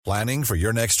Planning for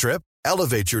your next trip?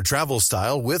 Elevate your travel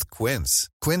style with Quince.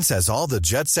 Quince has all the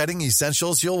jet-setting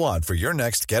essentials you'll want for your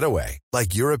next getaway,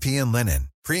 like European linen,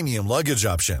 premium luggage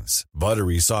options,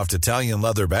 buttery soft Italian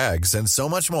leather bags, and so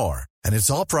much more. And it's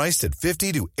all priced at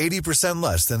 50 to 80%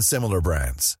 less than similar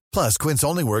brands. Plus, Quince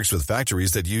only works with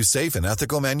factories that use safe and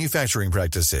ethical manufacturing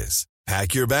practices.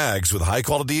 Pack your bags with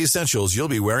high-quality essentials you'll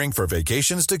be wearing for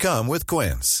vacations to come with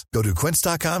Quince. Go to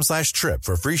quince.com/trip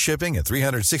for free shipping and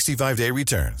 365-day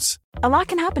returns. A lot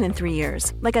can happen in 3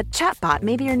 years, like a chatbot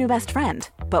may be your new best friend.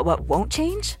 But what won't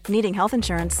change? Needing health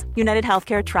insurance. United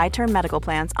Healthcare Tri-Term Medical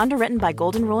Plans, underwritten by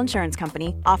Golden Rule Insurance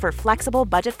Company, offer flexible,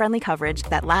 budget-friendly coverage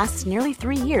that lasts nearly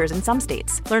 3 years in some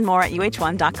states. Learn more at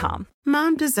UH1.com.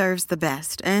 Mom deserves the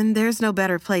best, and there's no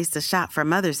better place to shop for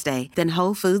Mother's Day than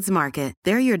Whole Foods Market.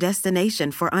 They're your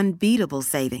destination for unbeatable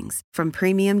savings, from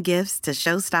premium gifts to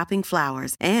show-stopping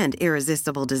flowers and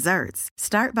irresistible desserts.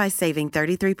 Start by saving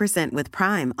 33% with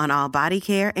Prime on all body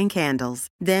care and candles.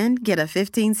 Then get a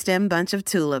 15-stem bunch of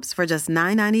tulips for just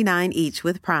 $9.99 each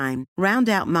with Prime. Round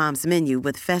out Mom's menu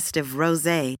with festive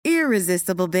rosé,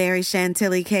 irresistible berry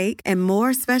chantilly cake, and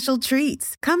more special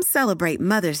treats. Come celebrate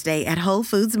Mother's Day at Whole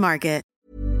Foods Market.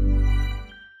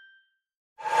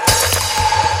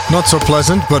 Not so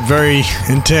pleasant, but very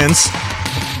intense.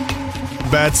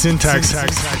 Bad syntax.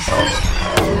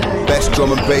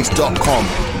 BestDrumAndBass.com.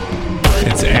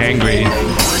 It's angry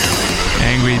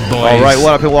boys. All right,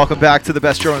 what up, and welcome back to the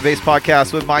Best Drum and Bass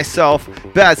podcast with myself,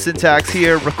 Bad Syntax,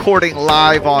 here, recording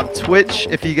live on Twitch.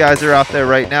 If you guys are out there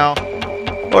right now,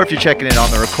 or if you're checking in on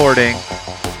the recording,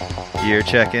 you're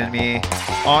checking me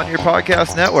on your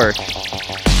podcast network.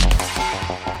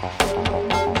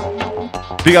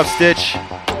 Big up Stitch.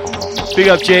 Big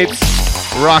up Japes.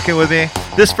 Rocking with me.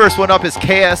 This first one up is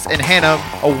KS and Hannum,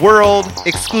 a world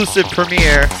exclusive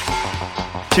premiere.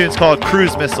 Tune's called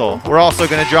Cruise Missile. We're also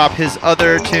going to drop his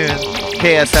other tune.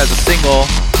 KS has a single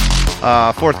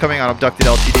forthcoming on Abducted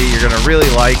LTD you're going to really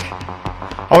like.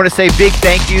 I want to say big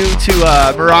thank you to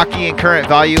Meraki and Current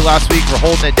Value last week for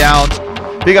holding it down.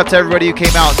 Big up to everybody who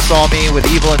came out and saw me with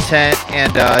Evil Intent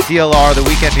and DLR the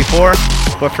weekend before.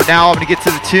 But for now, I'm going to get to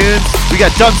the tunes. We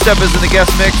got Dumbsteppers in the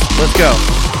guest mix. Let's go.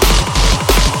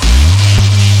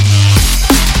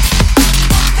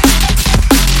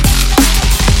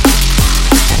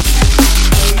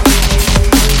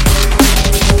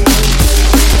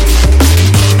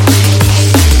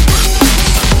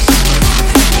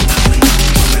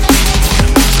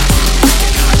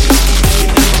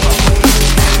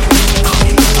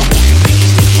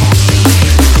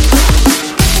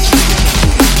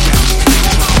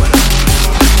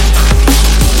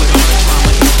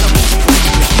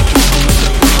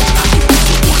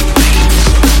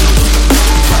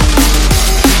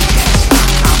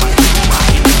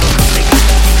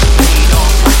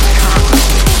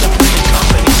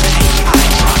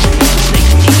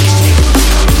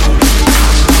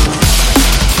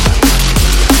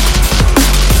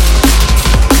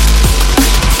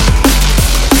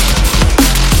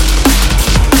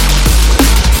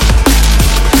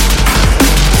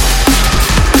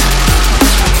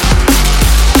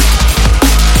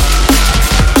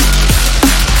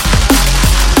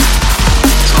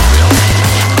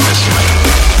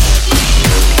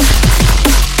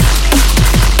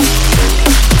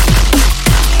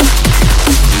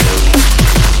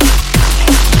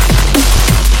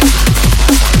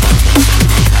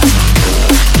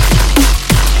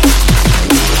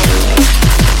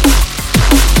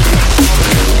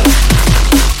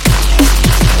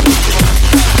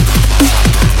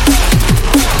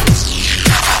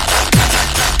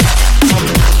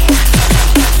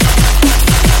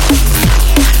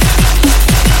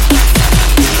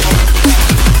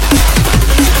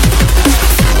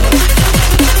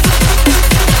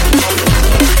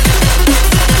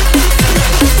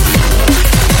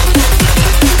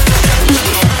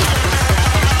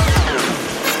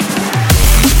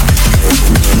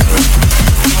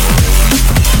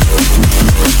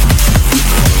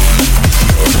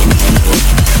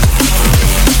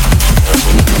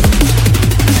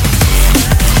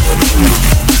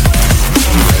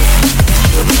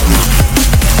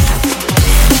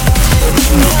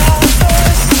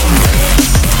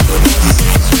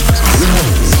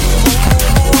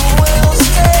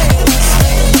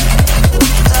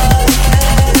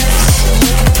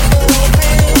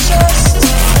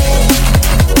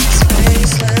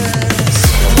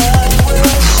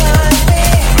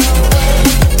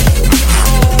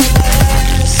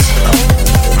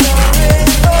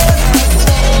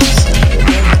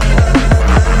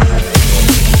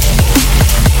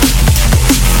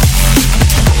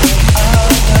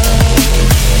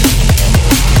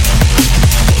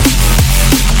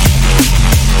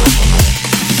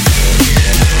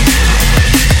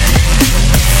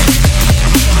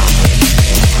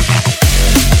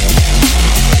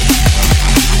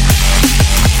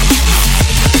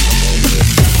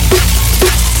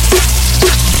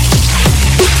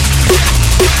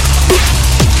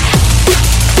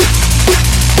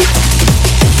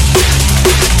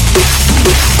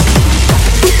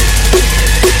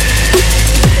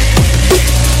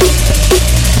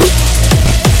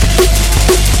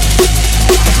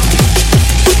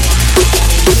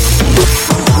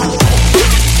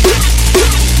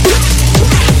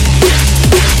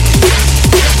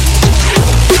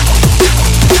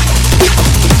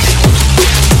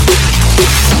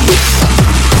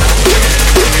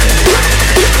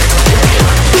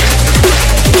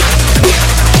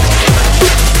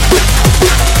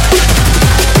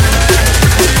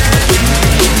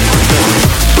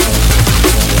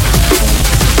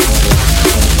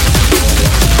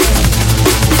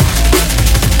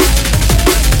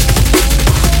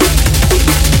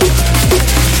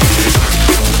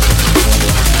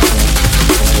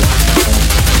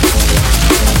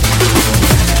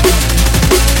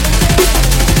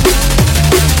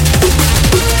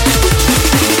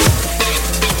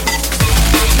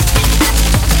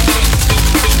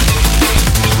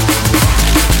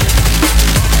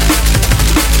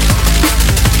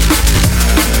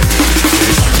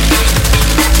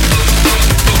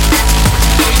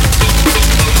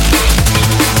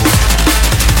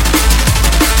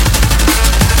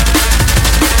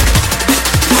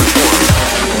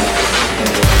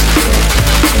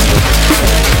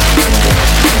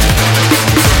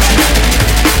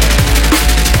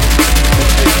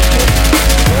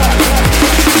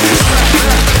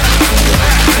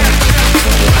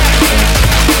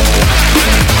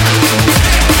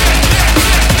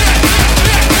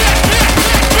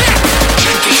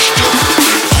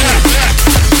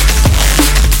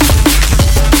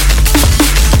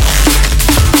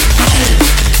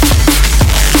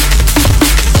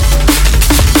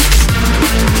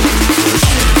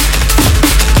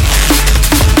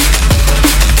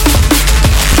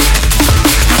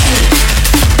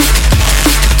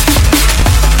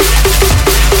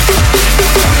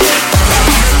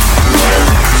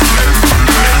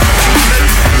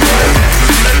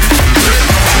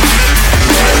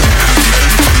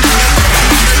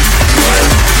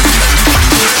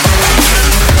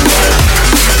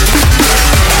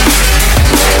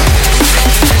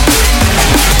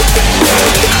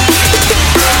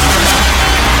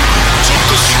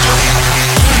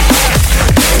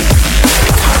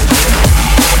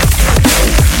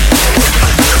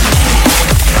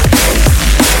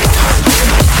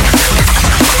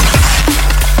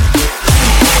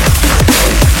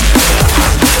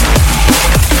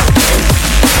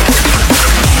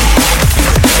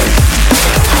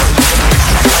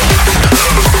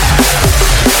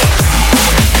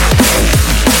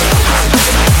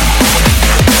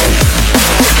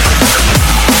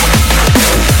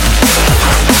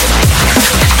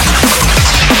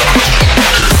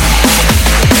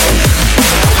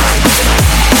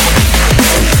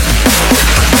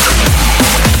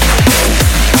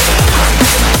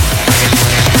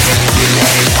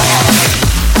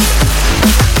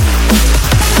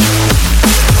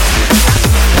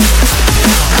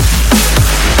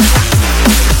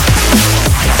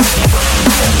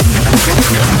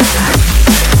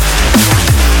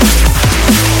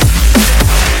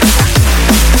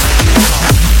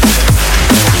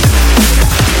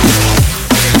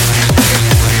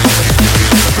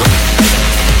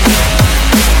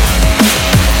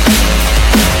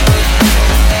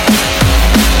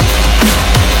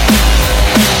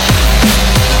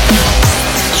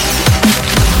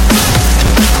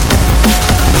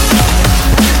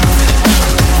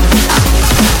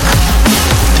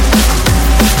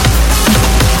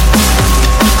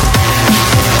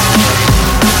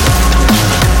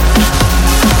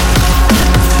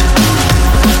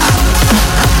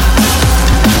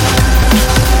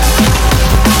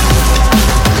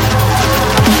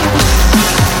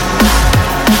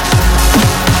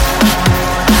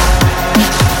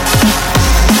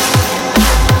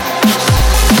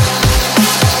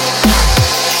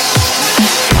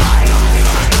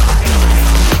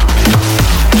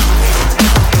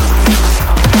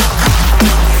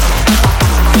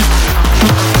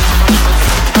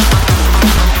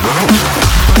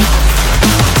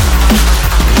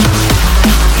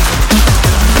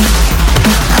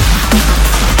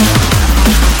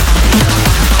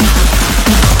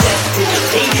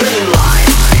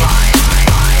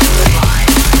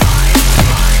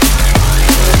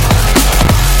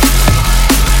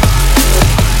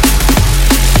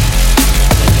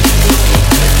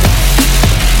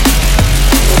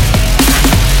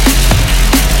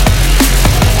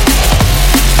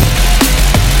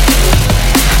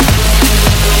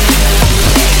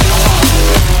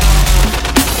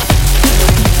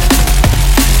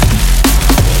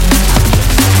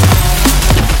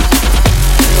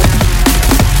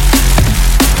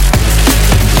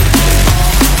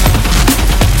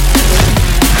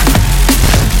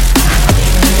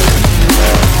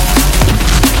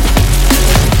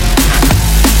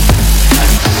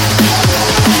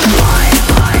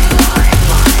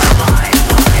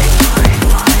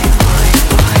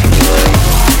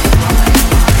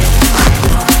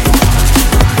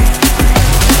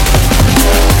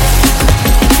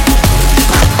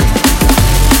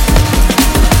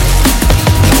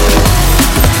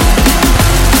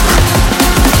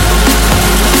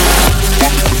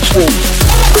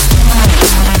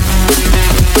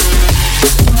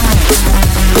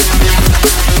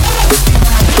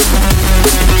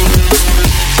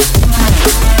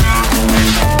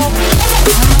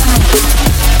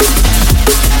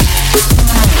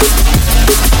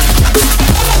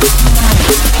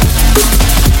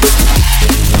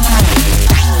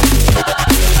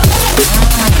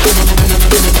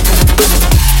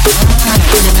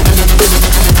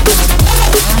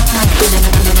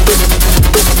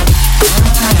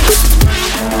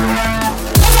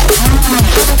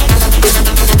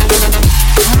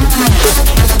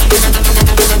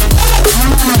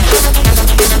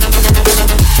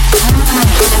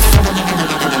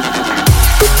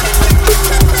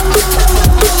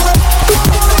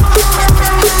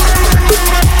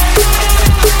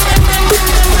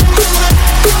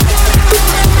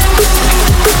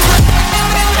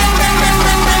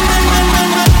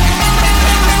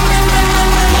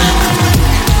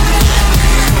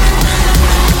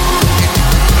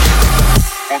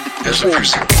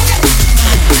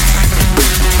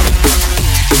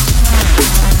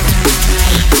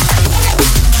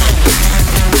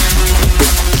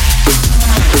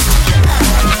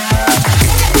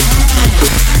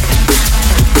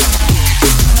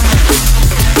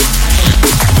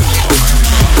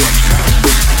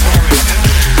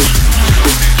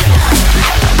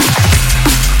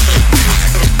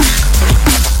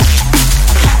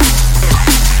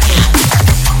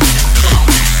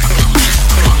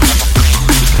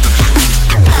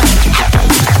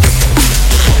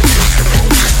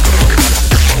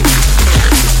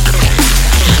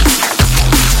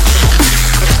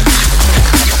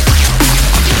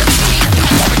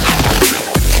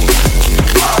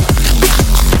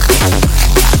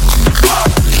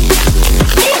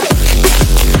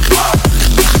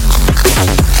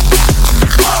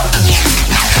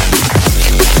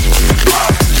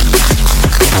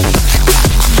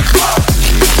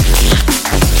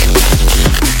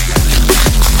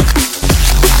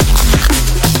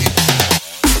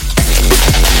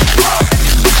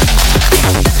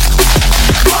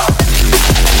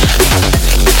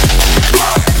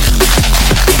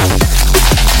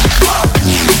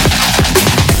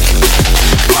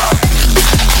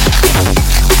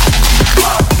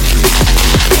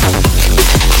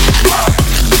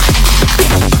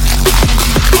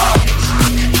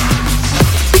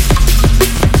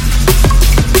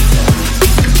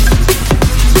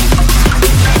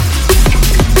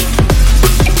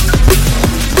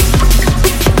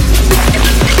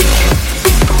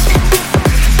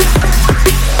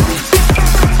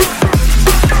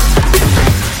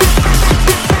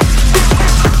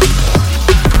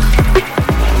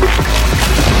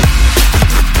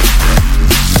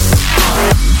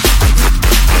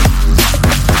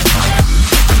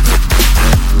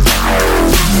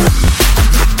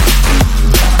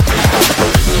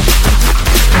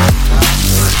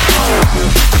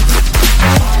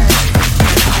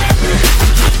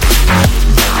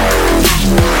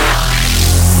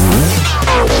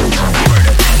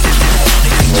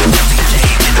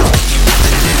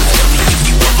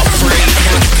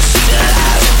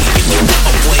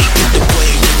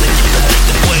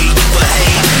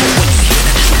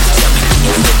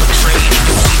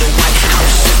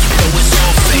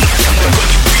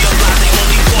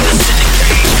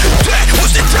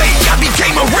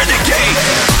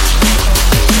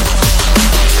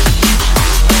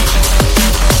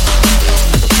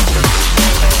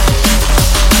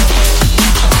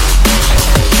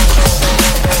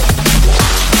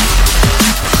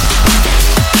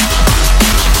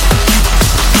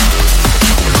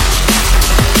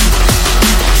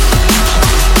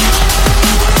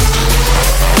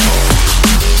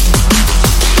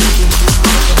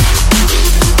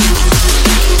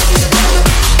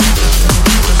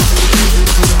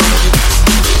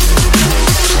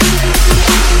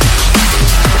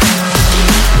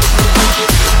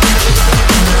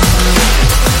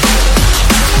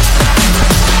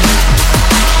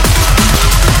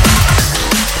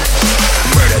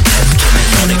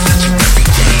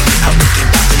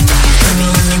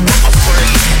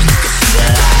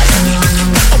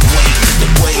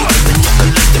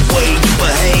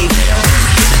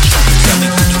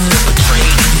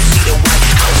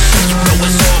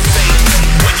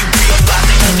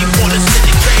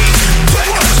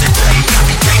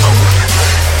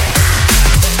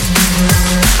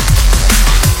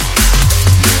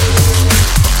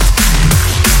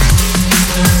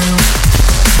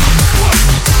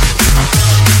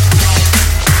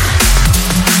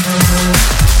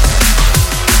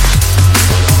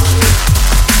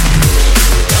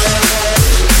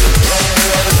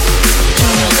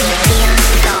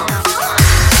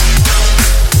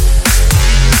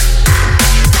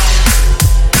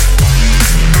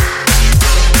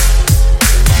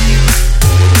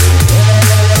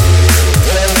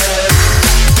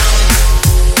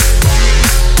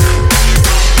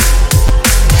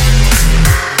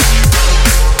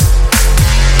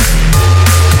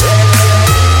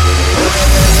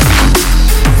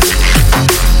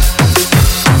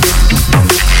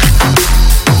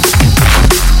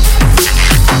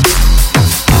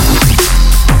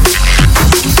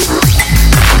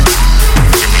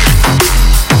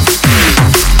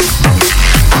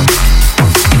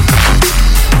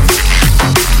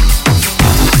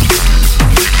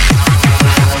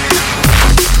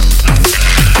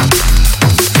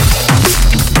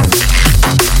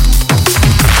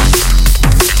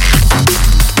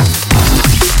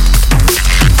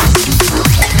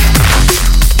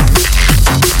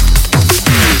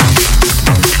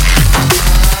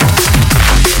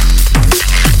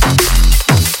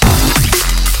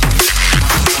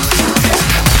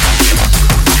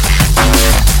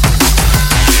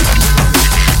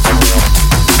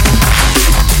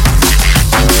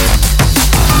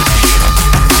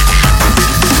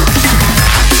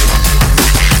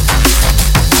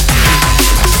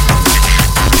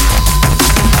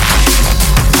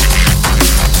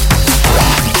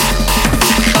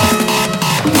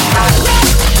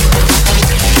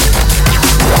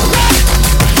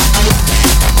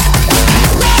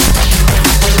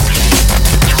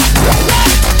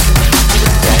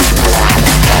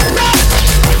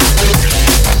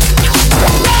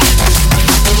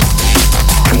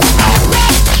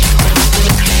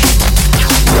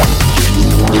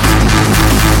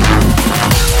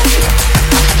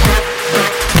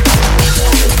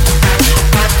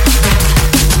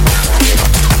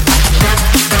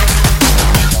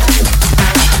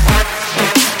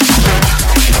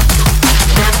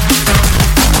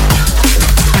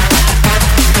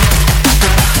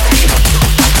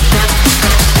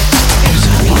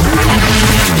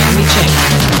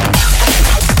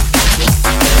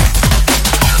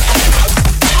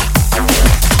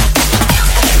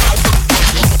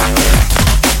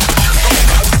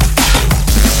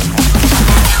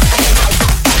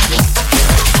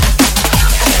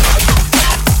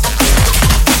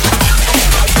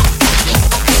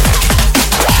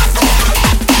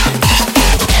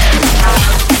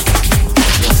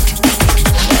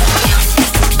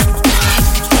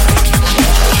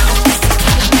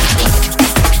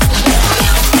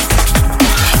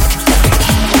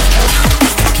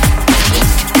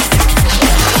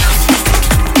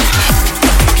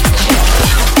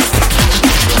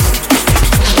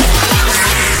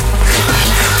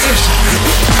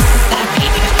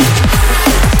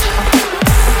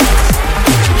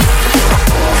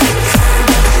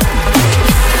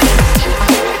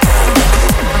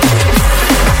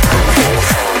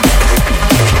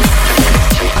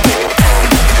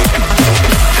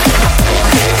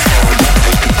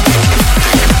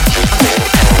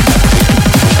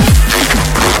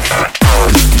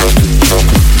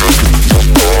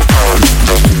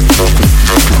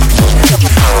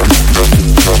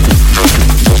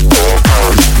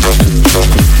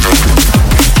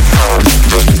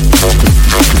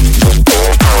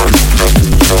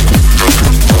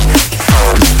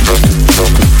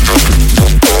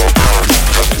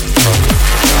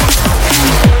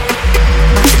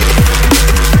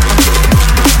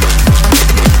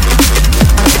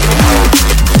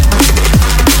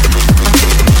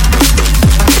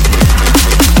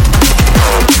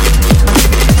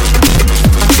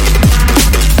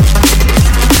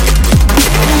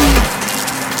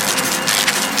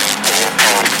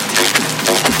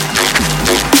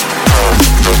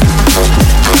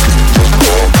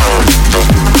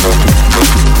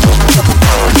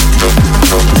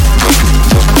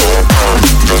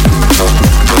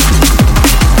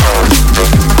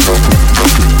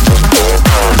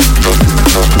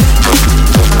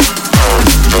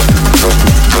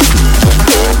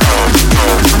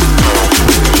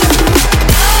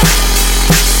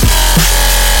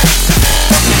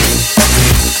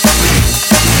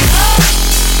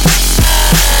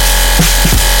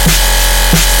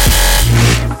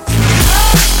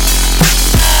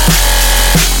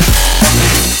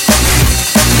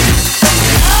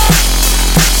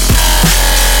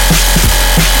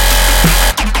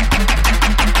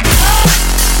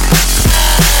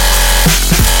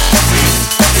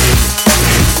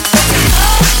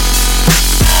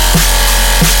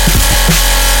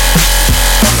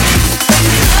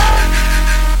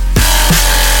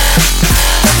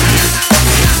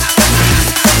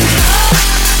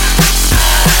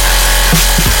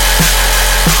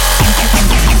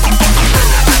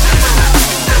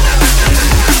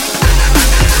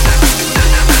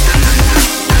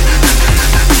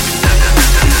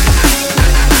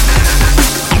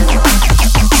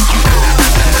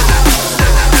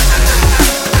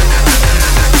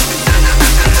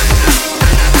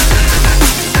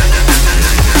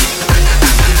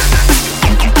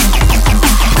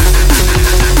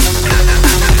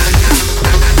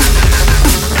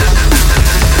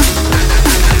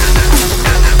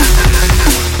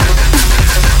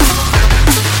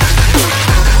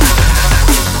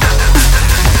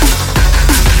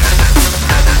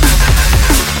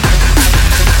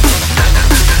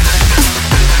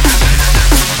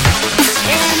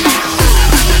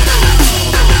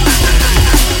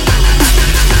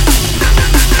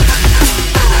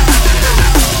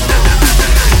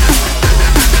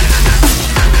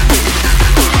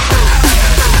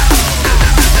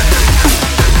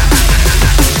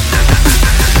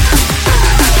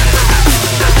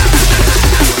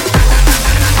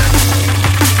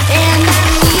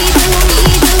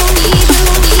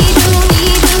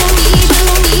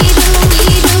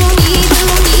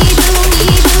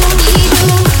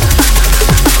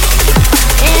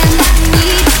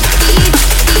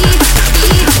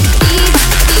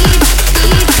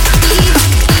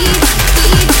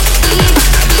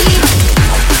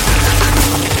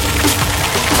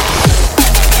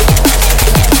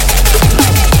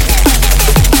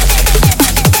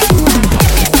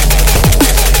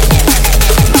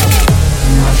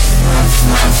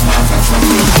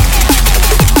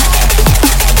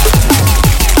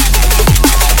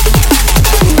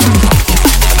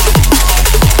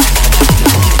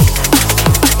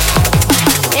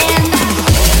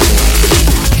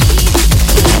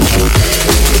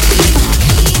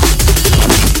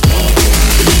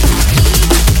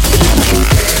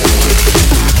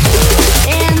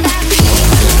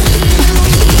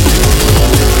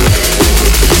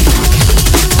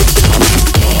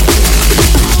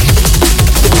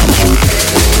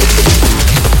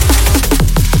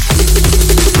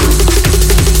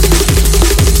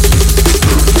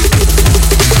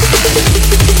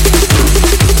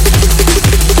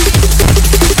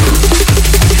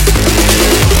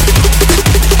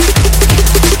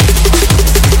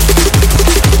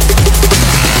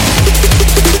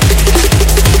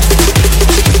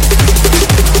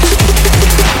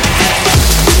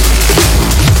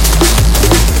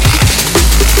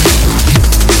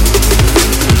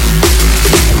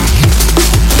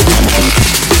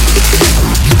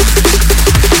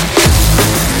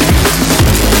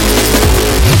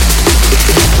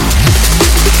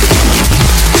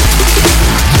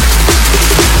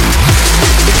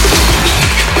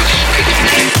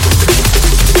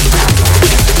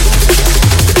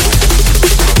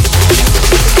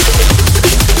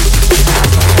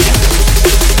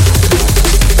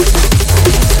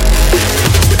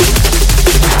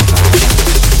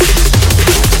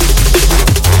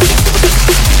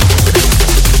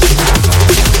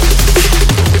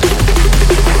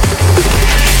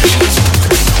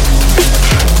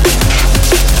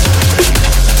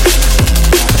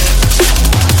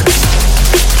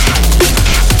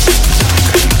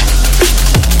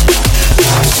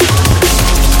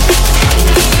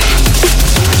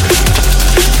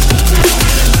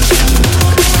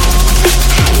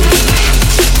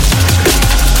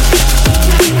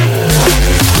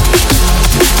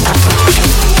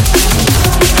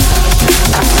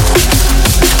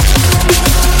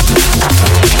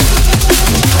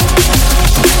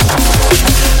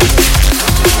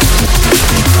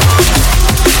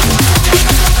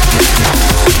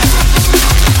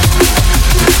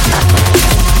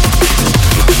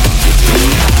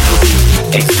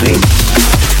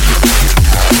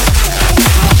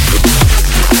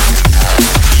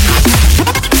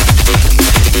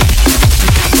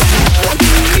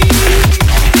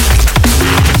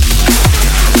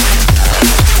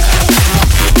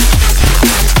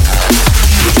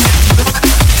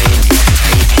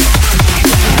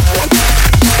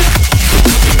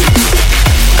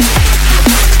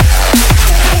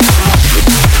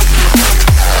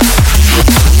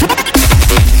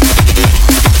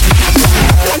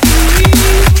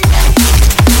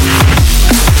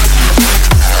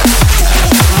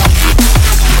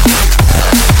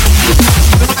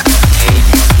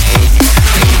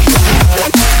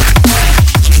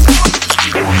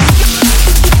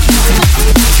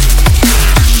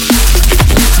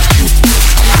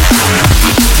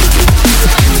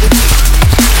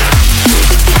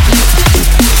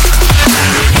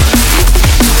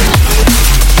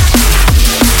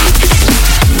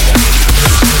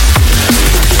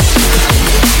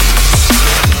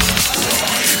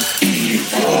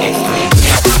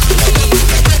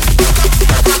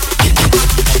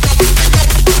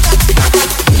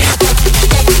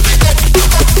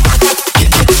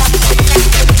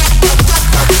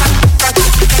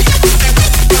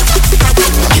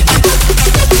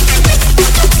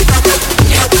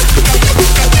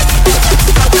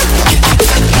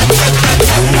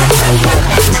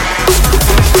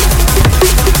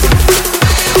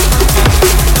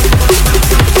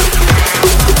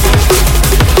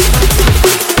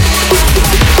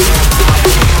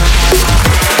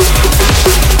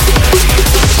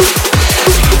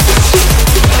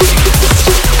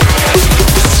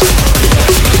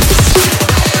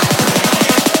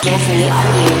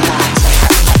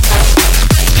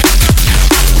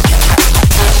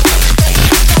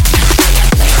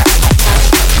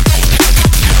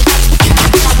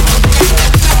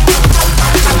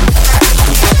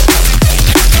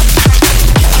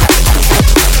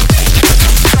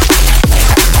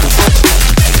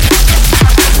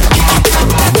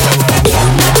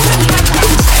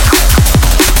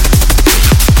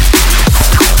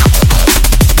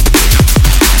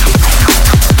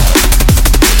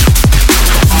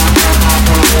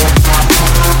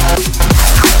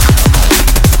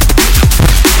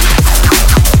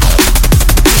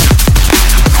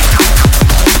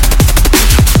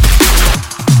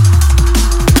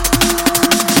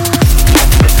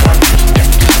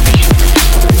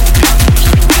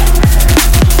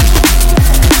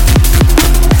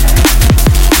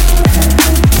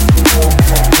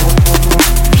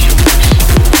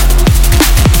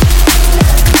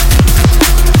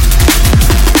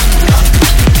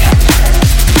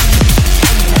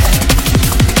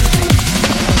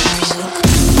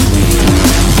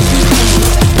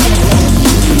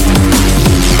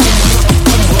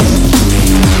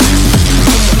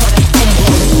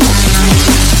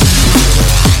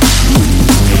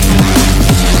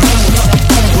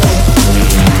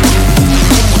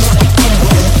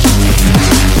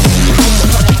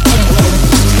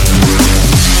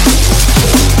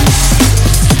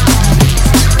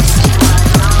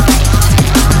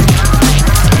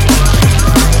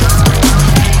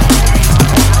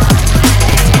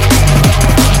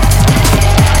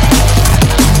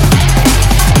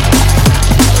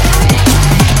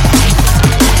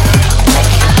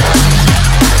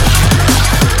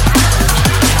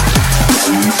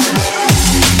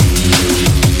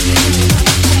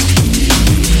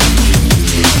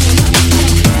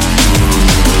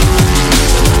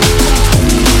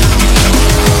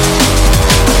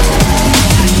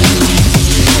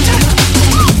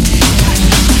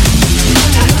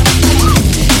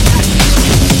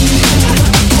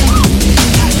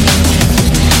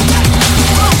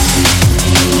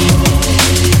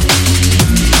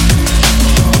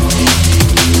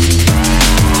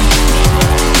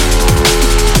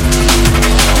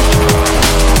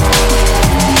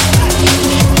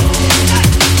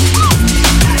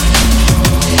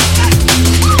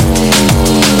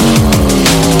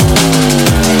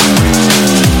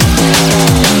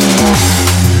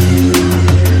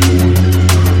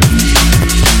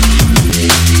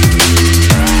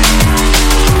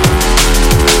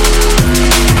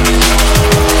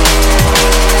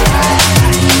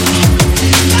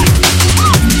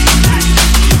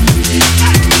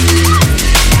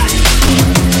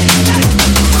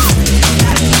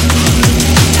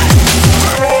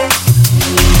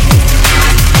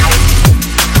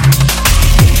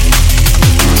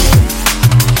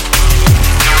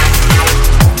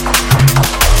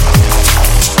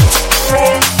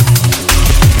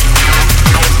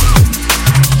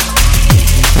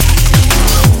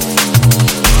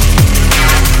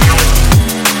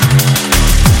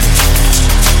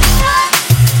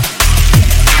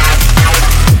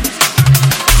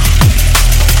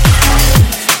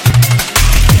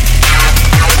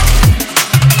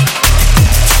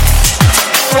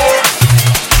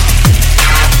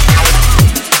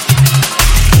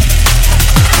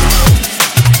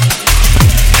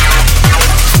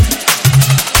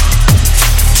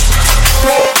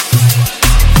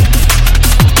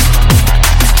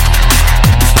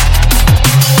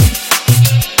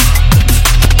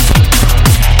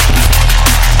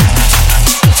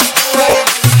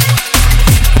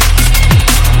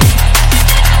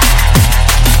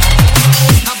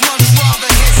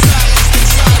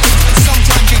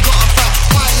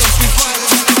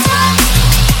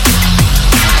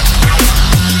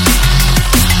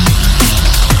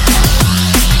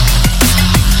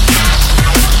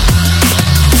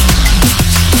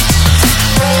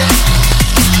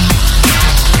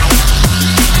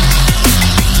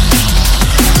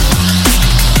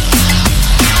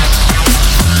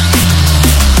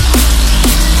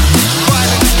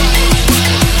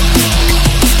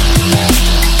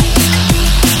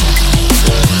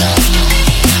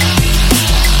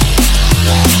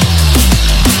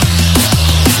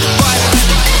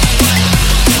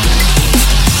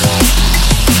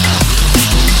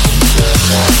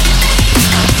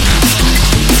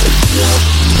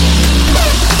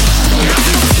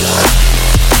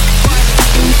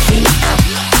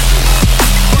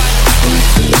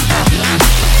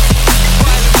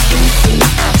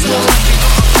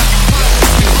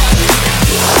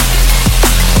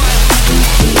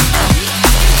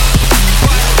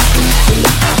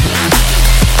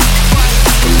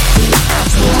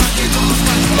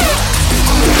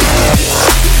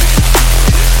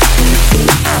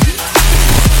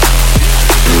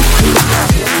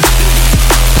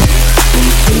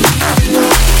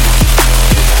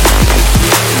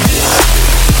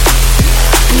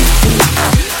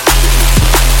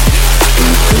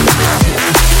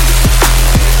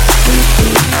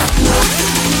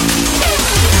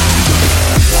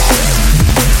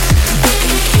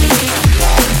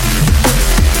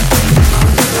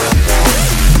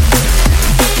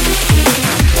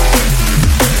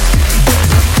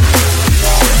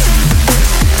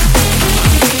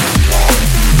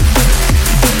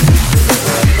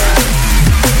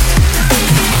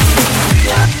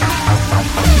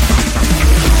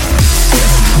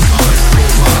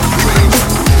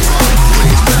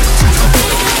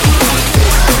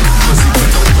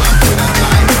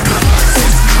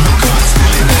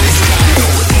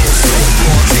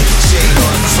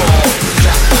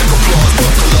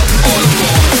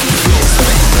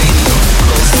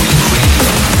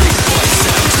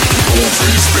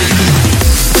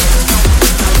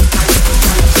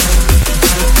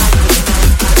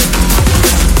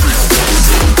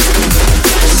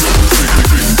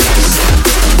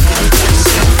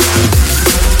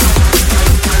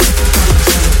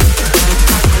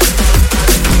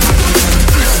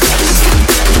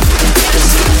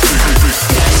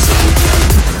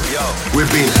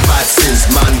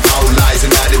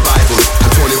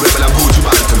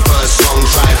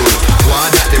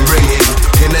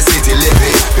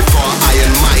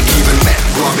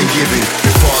 giving.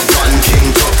 Before Gun King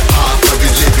took half of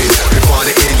his living. Before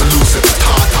the angel Lucifer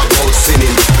taught about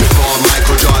sinning. Before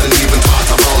Michael Jordan even taught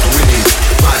about winning.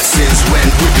 Bad sins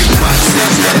went whipping, bad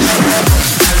sins went.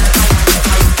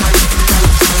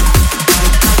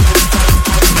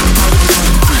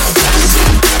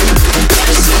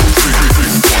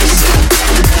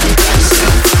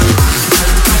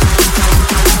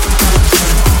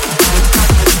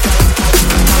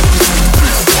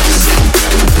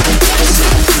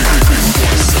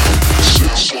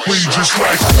 Just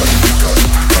like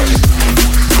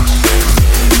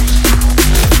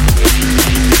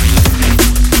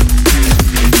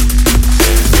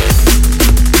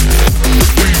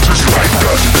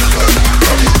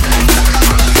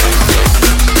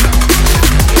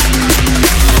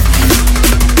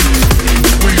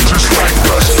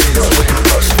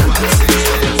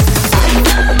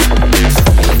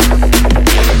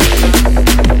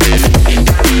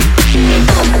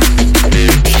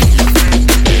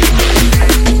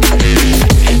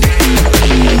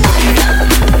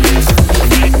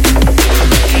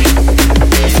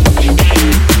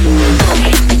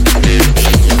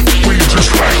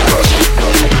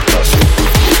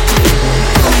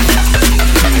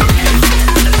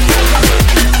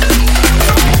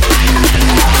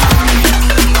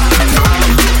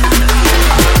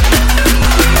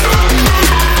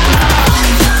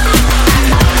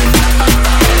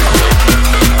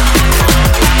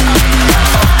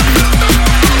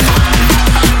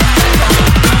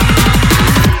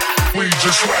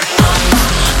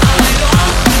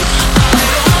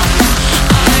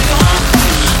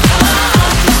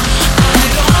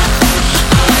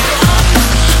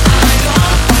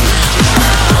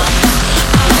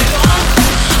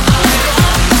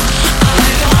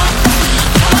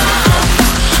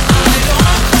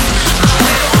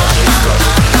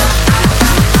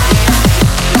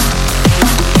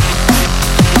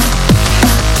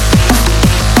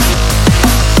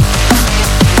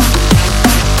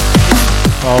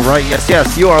Alright,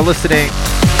 yes, you are listening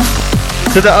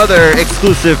to the other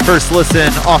exclusive first listen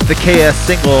off the KS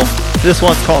single. This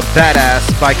one's called Badass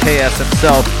by KS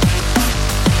himself.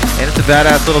 And it's a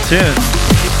badass little tune.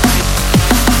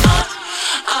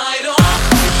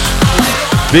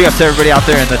 Big up to everybody out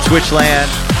there in the Twitch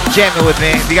land, jamming with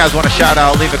me. If you guys want to shout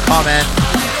out, leave a comment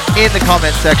in the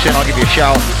comment section. I'll give you a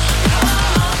shout.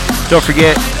 Don't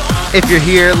forget, if you're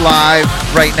here live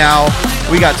right now,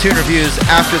 we got tune reviews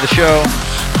after the show.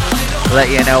 Let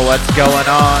you know what's going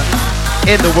on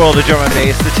in the world of drum and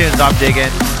bass, the tunes I'm digging.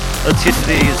 Let's get to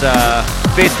these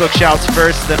Facebook shouts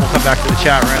first, then we'll come back to the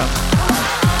chat room.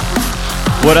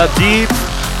 What up, Deep?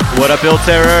 What up, Ill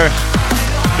Terror?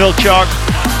 Milk Chalk?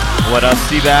 What up,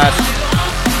 Seabass?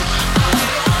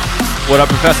 What up,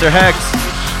 Professor Hex?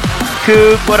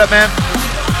 Coop, what up, man?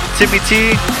 Timmy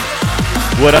T?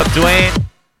 What up, Dwayne?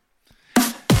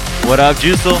 What up,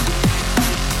 Juicel?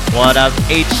 What up,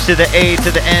 H to the A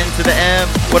to the N to the M?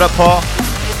 What up, Paul?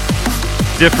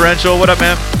 Differential, what up,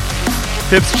 man?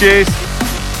 Pips Chase,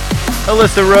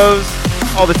 Alyssa Rose,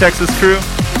 all the Texas crew.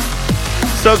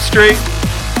 Substrate,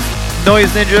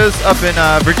 Noise Ninjas up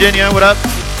in Virginia, what up?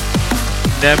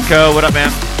 Nemco, what up,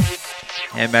 man?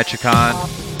 And Metricon,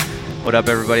 what up,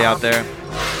 everybody out there?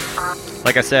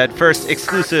 Like I said, first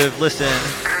exclusive listen.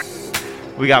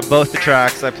 We got both the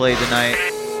tracks I played tonight.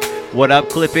 What up,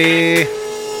 Clippy?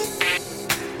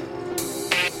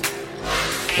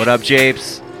 What up,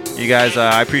 Japes? You guys,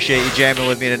 I appreciate you jamming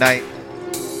with me tonight.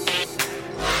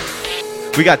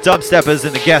 We got Dubsteppers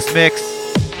in the guest mix.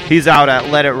 He's out at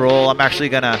Let It Roll. I'm actually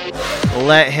going to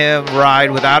let him ride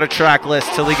without a track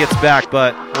list till he gets back,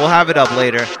 but we'll have it up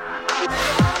later.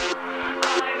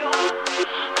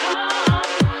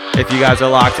 If you guys are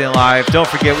locked in live, don't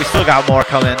forget we still got more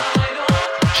coming.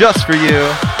 Just for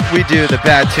you, we do the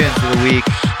bad tunes of the week.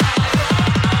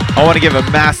 I want to give a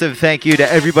massive thank you to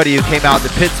everybody who came out to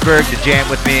Pittsburgh to jam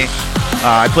with me.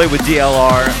 I played with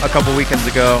DLR a couple weekends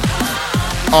ago.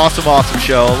 Awesome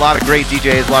show. A lot of great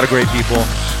DJs, a lot of great people.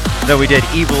 Then we did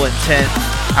Evil Intent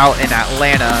out in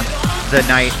Atlanta the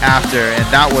night after, and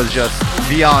that was just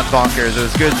beyond bonkers. It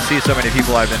was good to see so many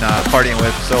people I've been partying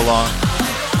with for so long.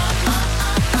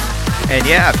 And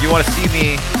yeah, if you want to see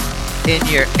me in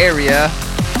your area,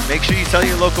 make sure you tell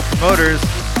your local promoters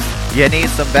you need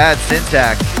some bad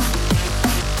syntax.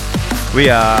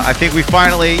 I think we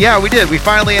finally, we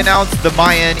finally announced the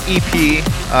Mayan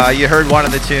EP. You heard one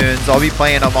of the tunes. I'll be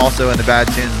playing them also in the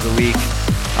Bad Tunes of the Week.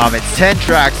 It's 10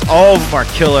 tracks. All of them are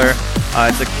killer.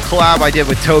 It's a collab I did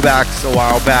with Tobax a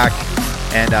while back.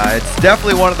 And it's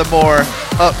definitely one of the more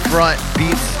upfront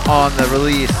beats on the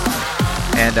release.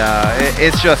 And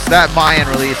it's just, that Mayan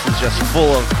release is just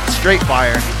full of straight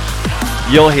fire.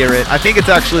 you'll hear it. I think it's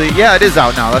actually, yeah, it is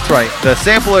out now. That's right. The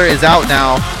sampler is out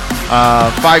now.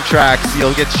 5 tracks.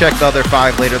 You'll get to check the other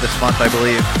 5 later this month, I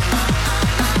believe.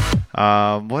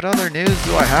 What other news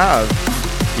do I have?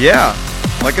 Yeah,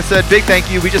 like I said, big thank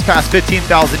you. We just passed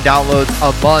 15,000 downloads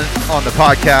a month on the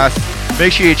podcast.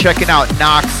 Make sure you're checking out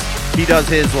Knox. He does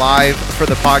his live for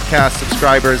the podcast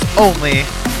subscribers only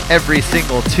every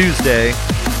single Tuesday.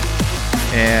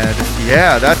 And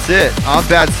yeah, that's it. I'm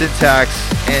Bad Syntax,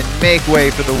 and make way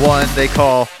for the one they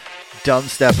call Dumb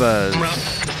Steppers.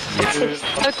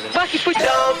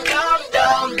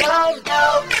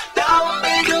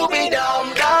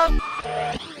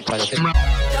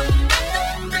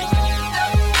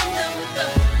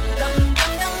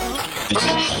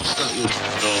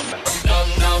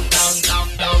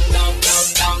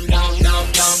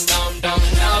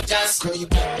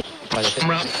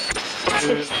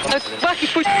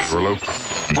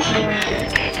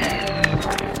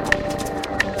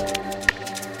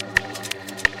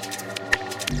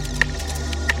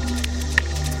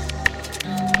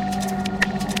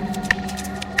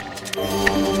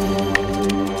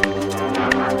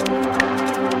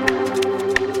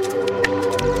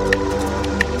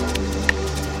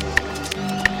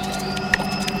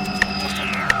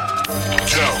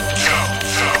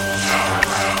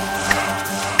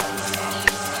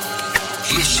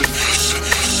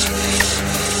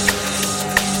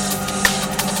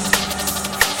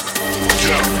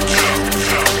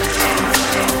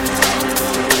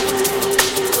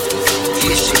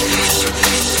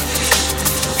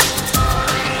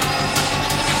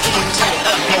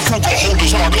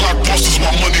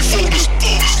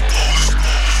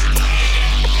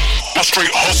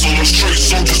 Straight hustlers, straight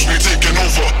soldiers, we taking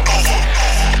over.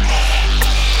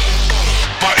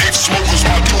 My ex-smokers,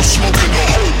 my dude smoking the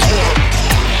whole quarter.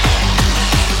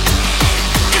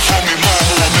 They call me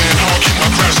Lawnmower Man, how I keep my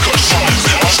grass cut short.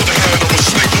 I should have had of a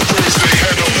snake who raised their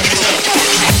head up.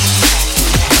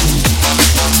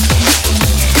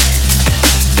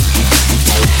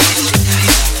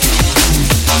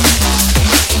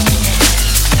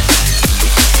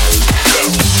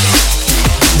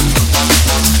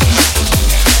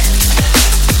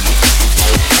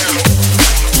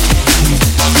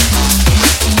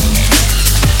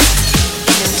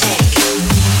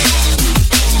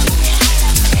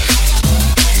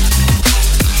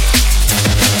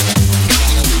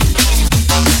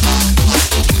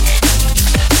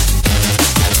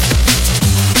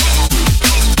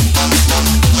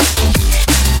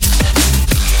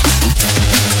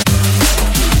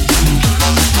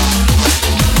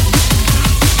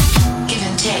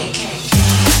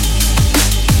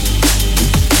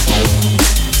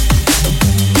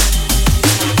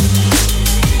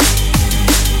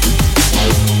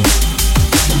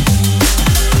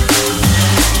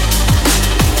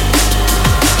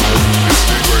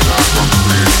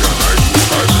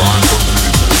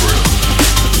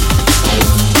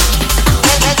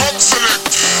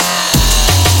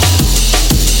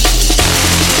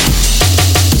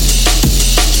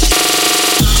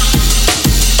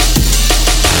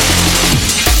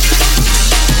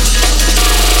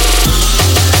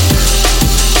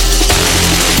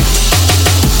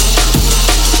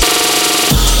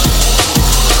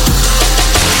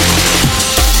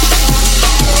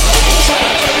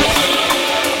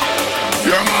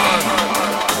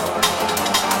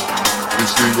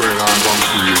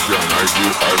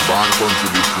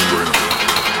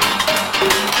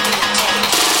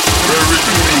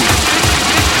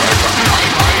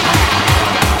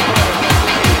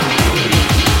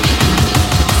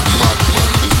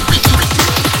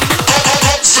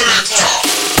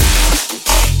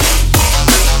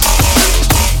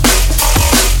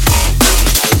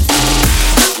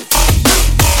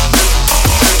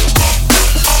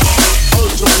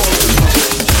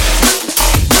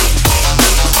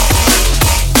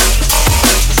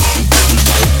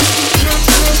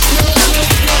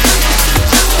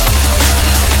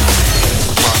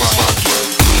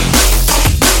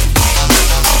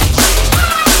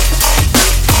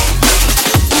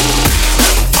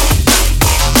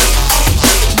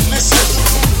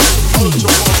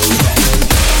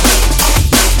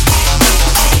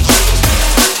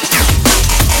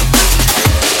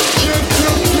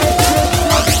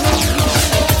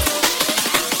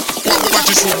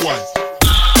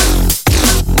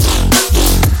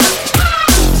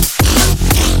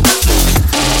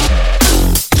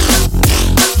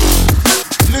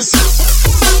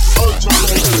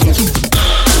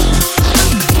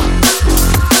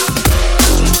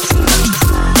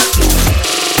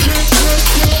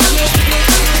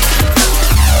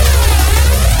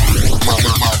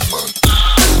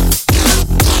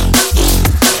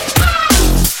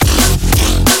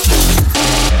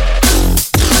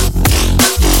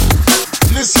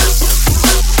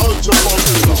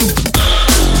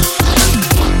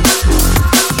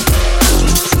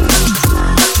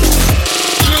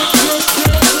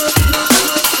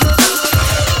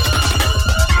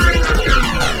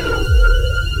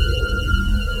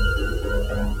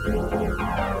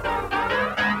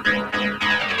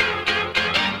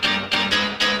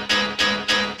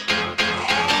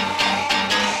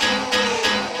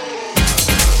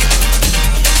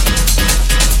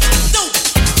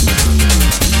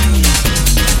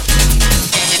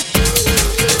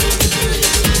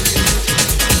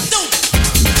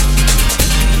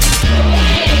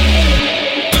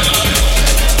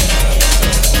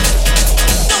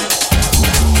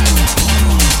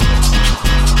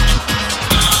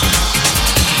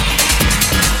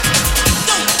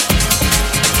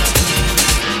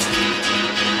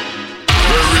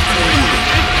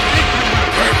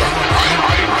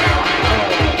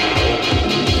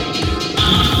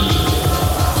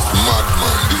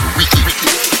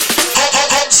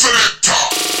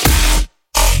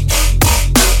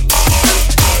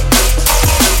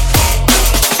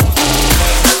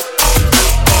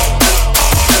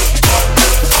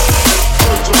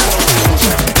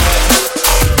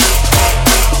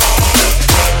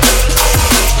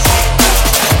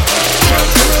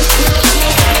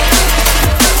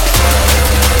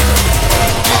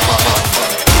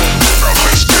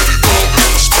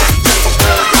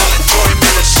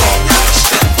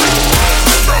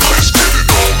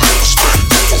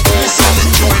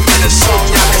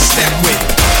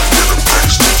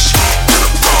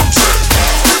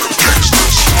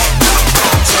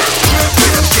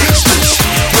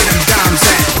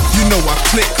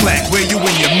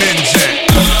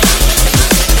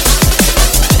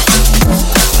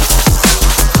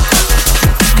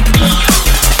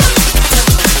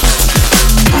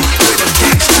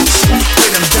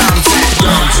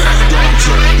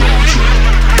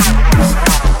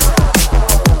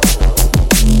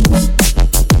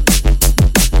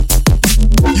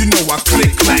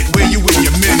 click clack, where you and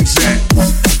your men's at?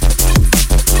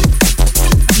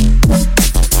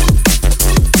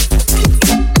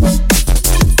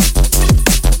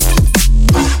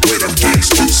 Where them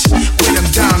gangsters, where them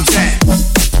dimes at?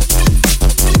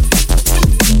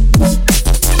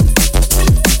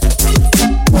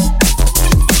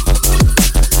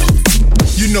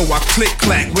 You know I click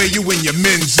clack, where you and your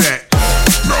men's at?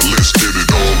 Now let's get it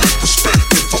all in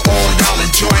perspective. For all y'all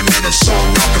enjoyment, a song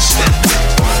y'all can step with.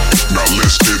 Now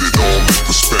let's get it all in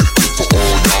perspective. For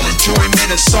all y'all enjoyment,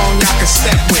 a song y'all can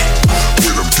step with.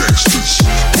 Where them gangsters,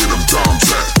 where them dimes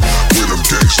at? Where them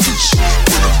gangsters,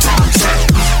 where them dimes at?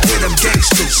 Where them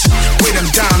gangsters, where them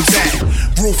dimes at?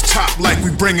 Rooftop like we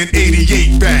bringing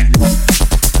 88 back.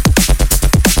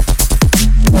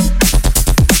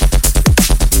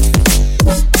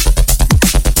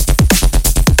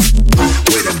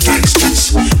 Where them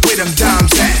gangsters, where them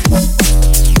dimes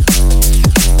at?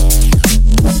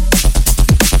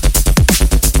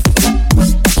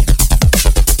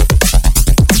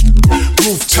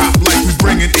 Rooftop like we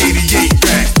bringing 88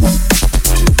 back.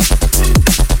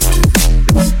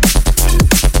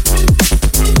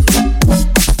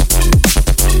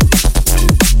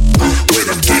 Where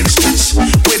them gangsters,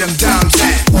 where them dimes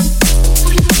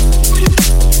at?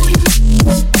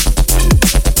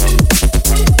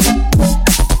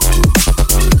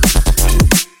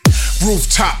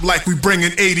 Rooftop like we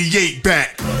bringing 88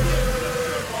 back.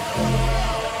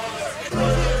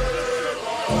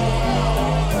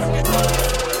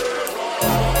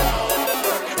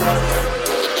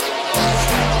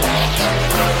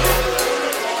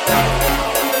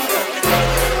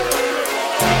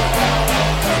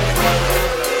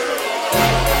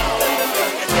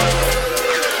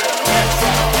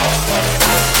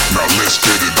 Now let's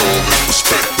get it all in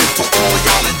perspective. For all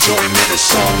y'all enjoyment, a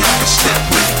song y'all can step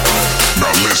with.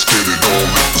 Now let's get it all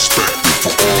in perspective.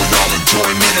 For all y'all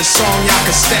enjoyment, A song y'all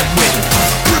can step with.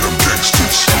 where them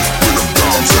gangsters, where them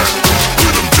dimes at?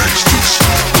 Where them gangsters,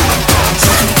 where them dimes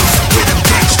at? Where them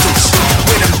gangsters,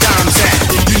 where them dimes at?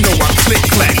 You know I click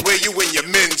clack, where you and your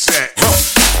men's at?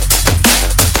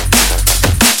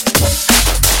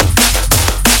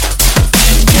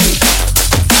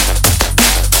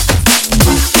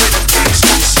 Where them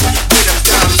gangsters, where them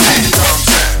dimes at?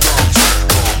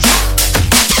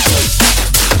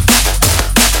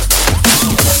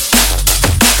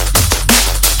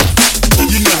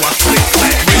 You know I click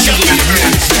clack, where you and your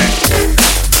men's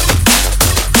at?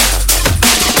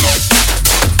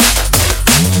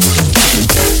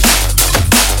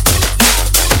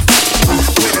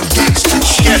 Where them gangsters,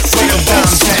 where them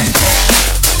dimes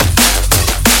at?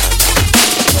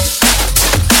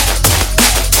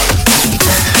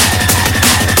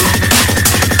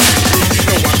 You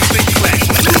know I click clack.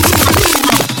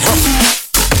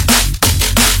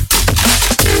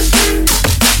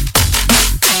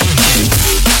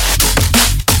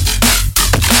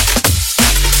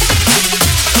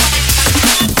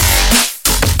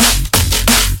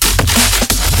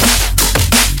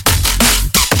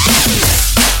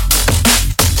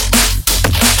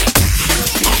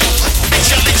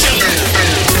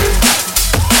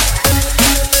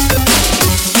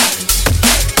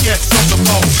 Yes, I'm the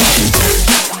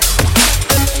boss.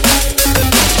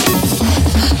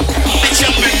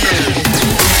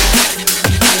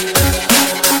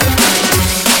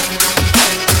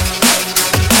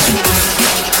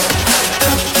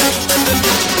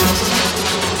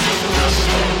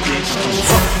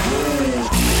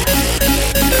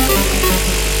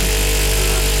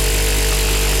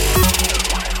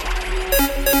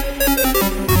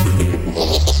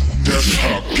 That's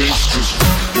how gangsters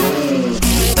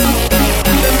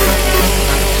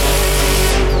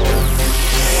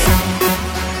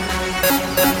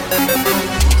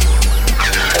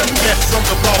Yes, I'm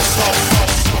the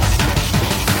boss.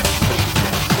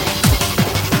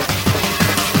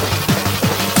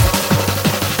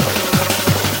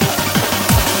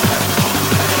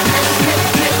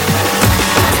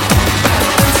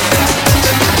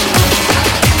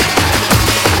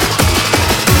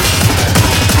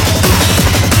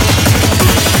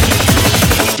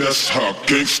 That's how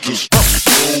gangsters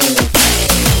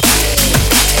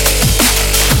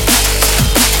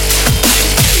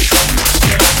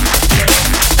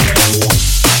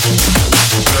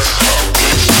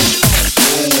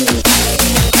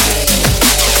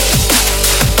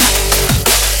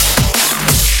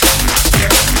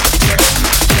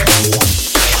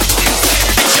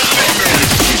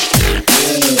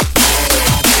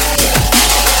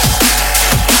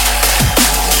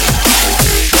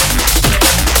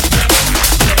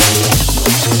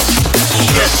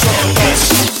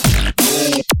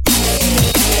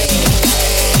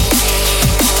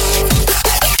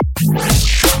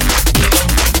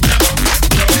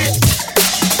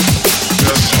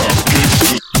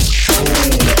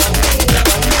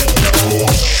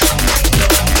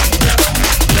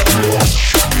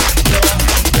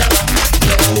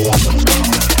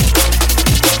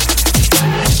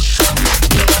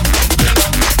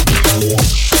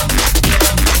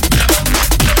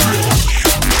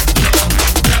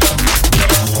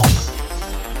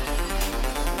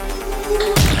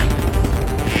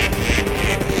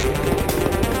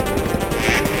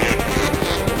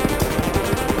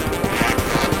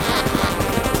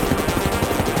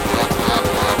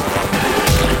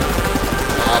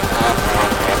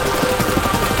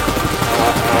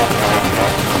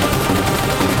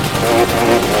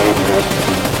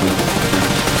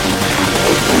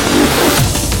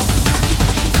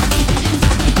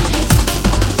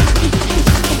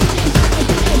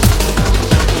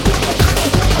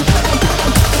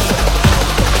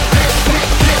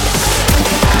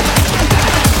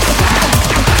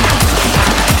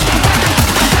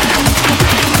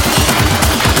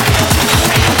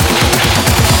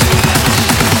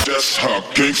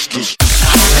gangsters.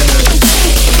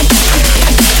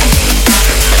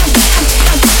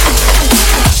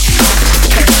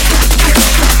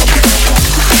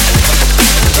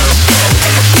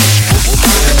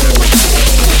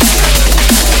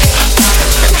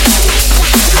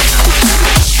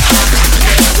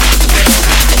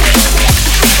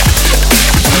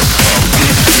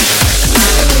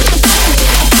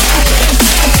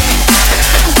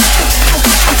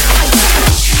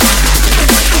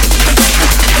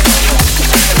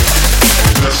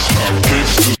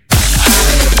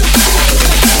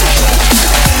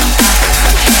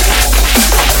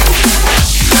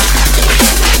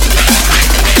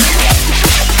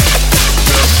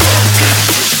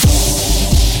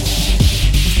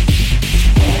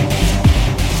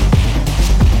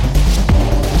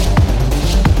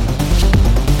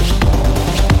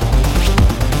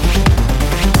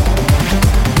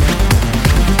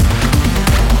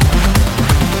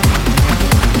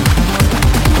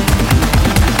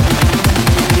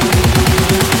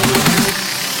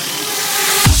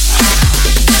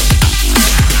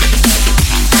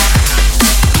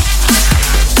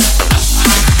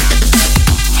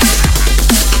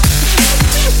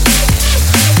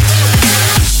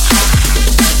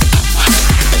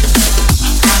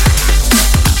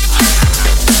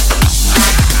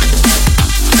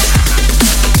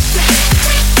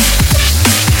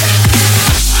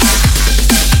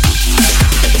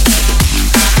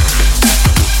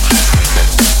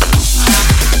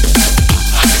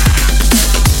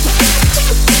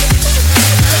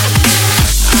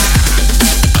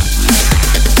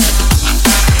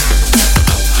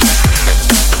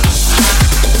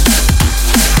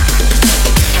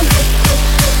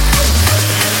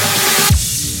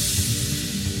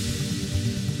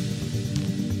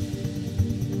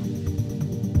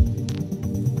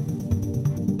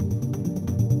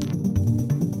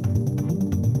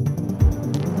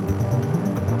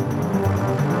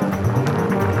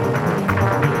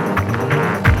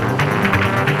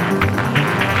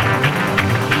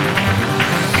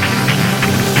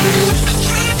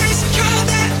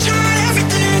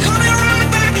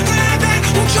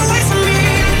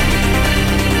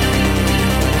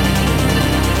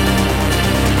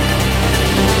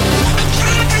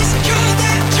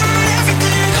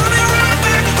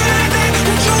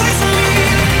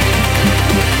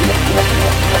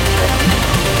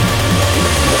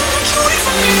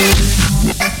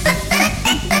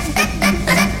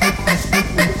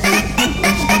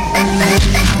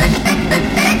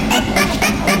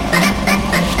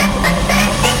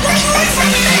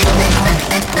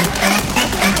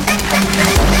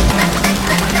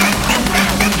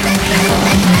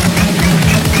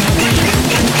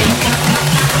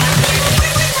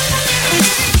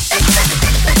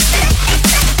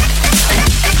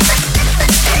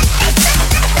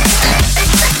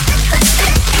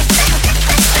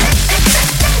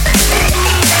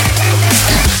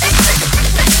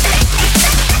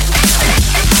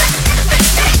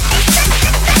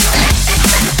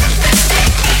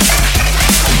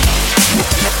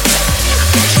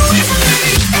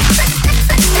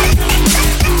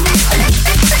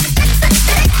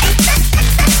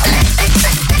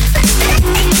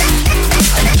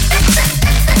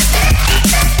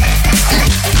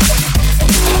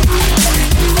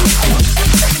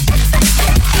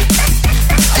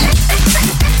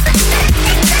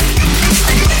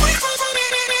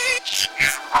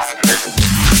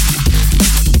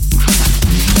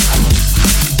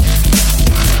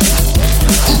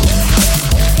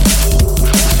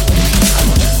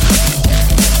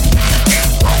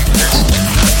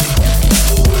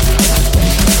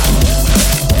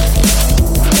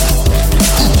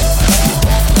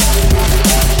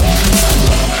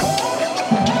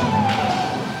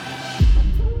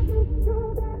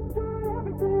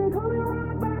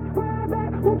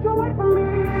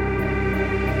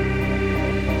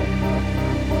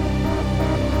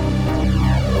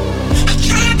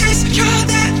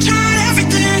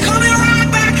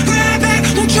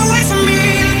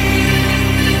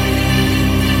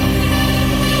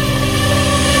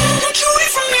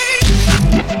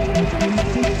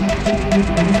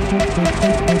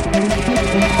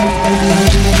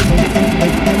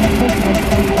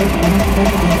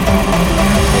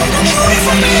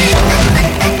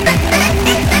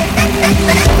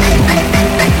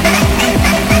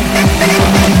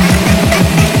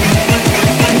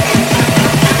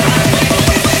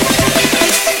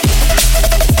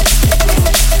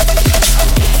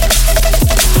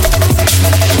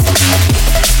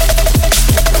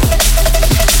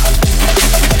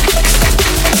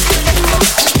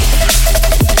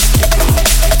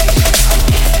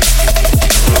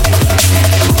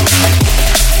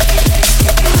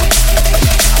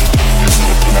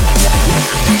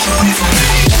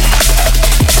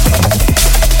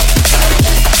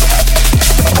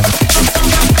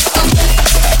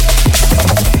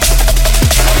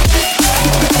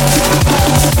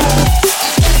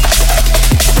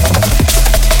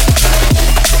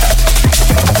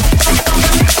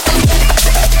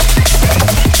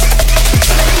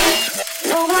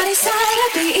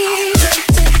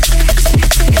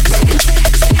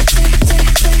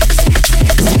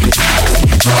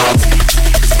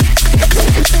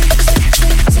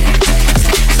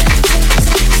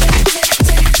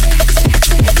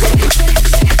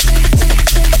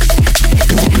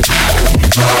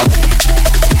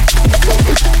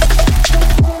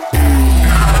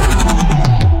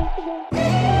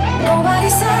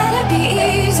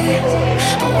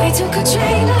 a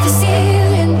train of the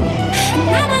ceiling, and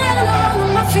I'm not alone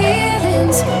with my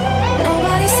feelings.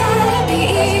 Nobody said it'd be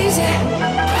easy.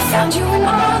 I found you in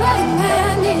all of the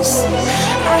madness.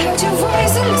 I heard your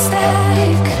voice in the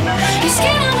static. Your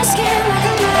skin on my skin like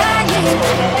a magnet.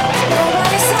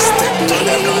 Nobody said it'd be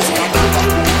easy.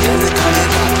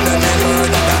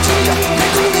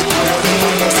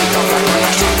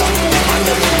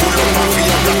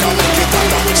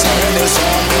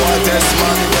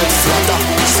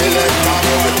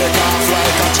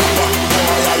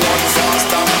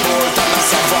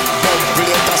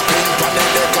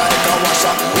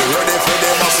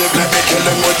 Let me kill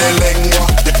them with the lengua.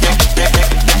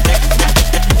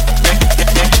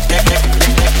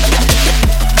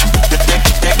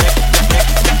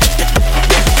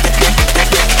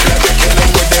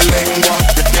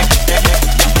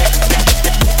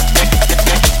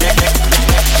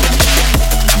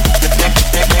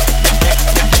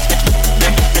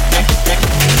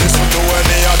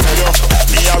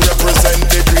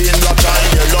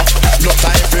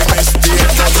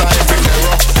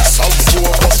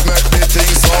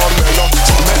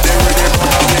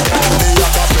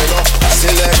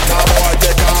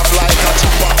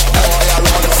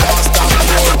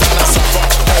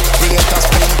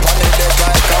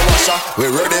 We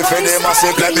ready for the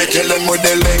massive, let me kill them with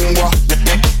the lengua.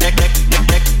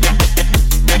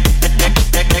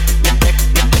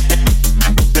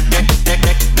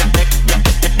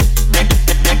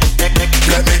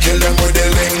 Let me kill them with the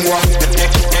lengua.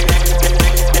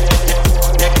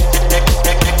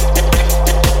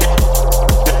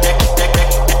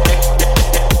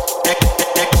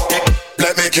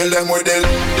 Let me kill them with the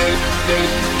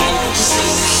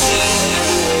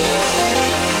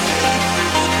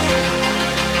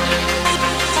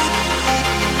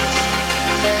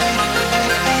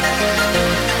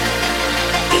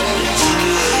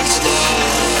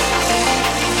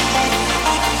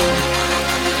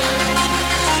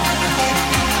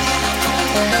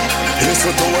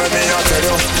Listen to what me I tell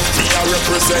you. Me I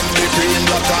represent the green,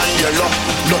 black and yellow.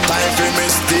 No time for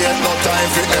mistake, no time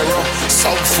for error.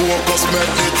 Some focus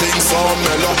make the thing so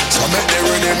mellow. So make the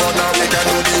rhythm on and we can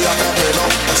do the acapella.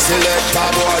 Select a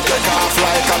boy, take off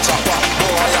like a chopper.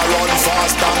 Boy I run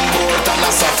fast and bolt and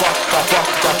a suffer.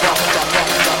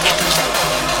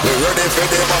 We ready for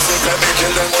the massive, let me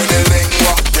kill them with the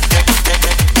lingua.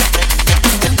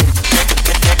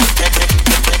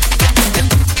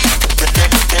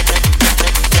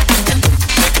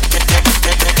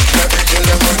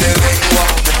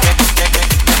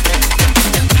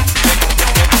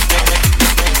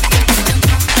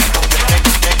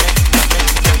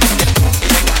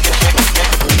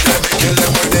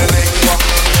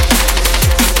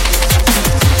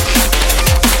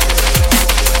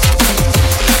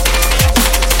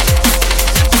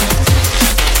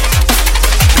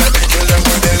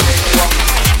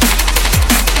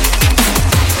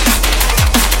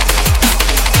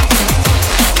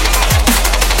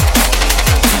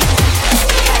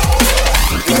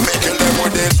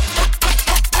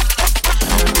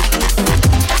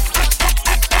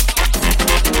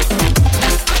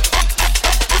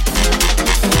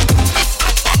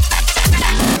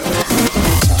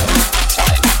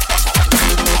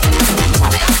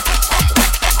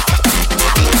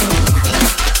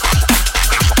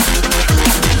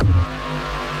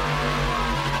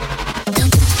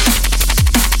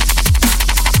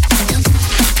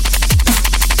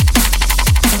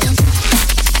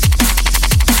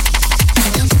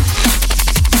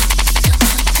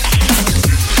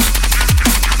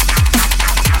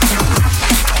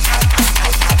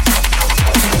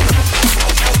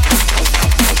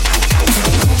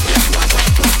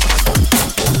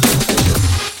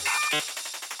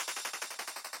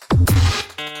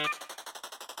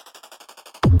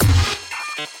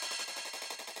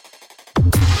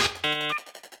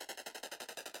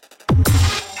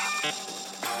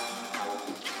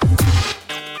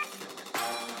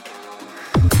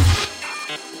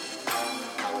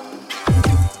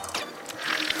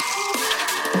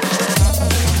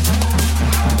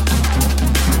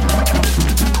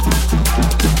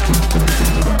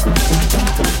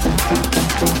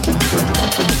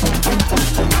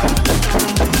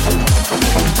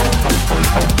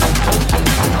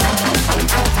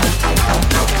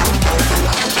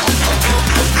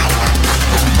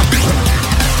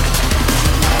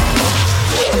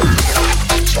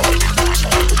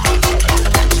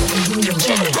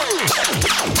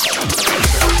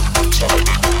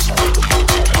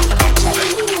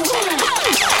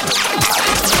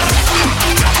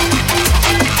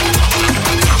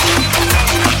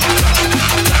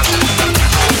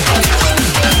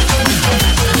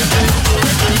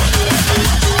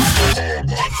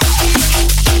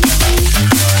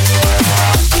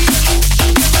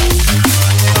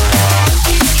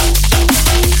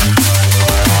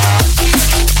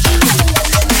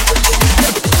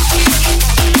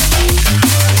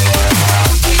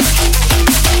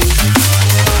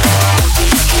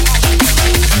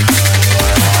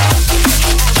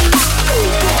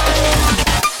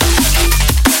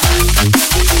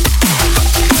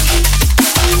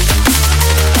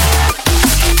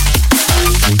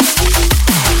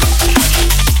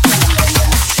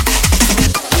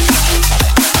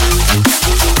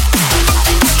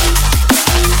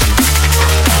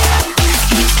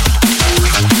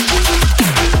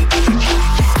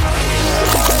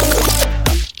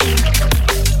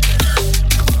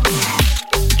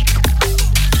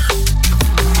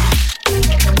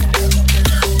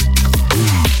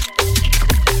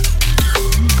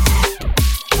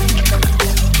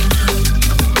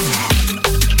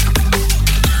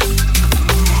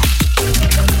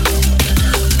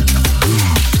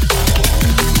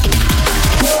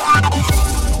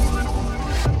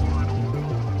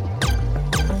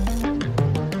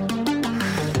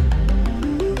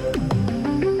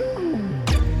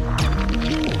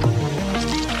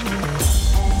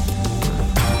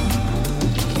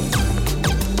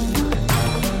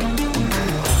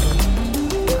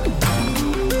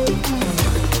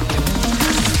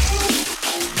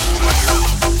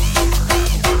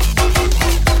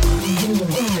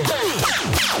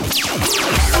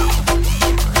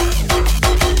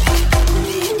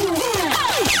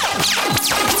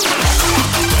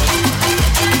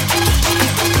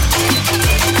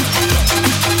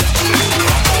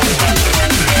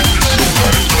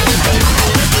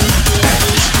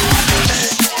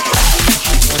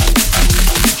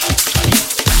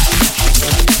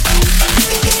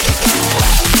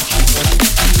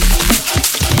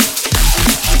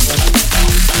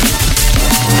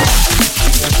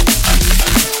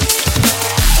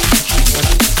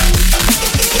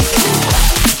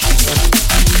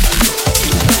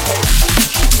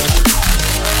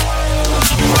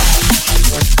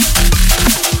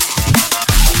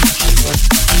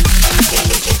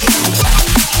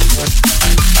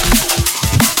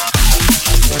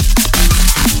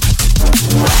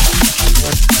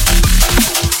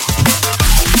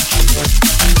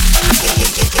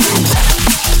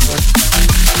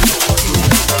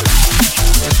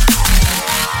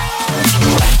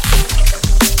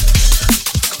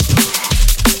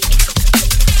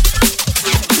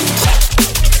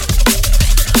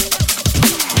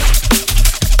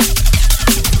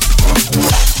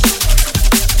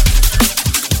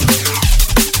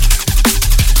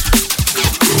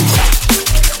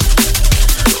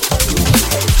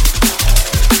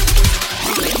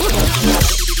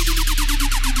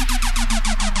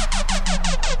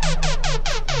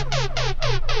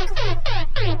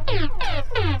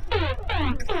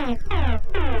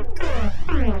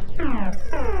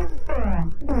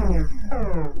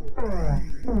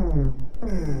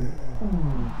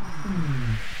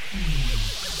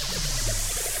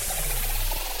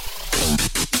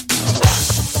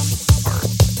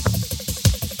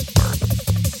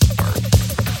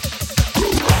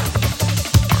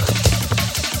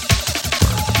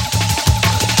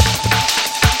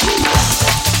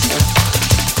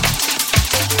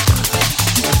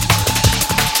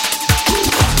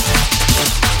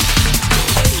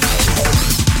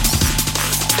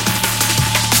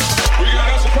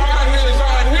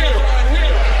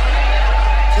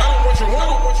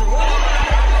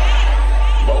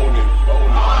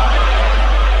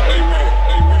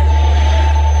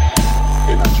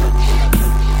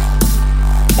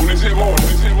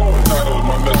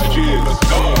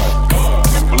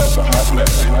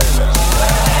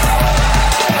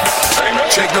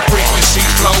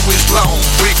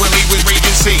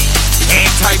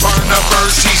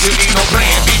 ain't no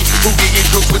plan B. Who getting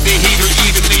cooked with the heater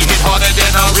evenly, hit harder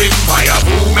than a rimfire.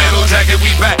 Full metal jacket, we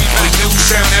back with new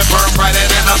sound that burn brighter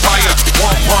than a fire.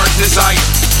 1 part desire,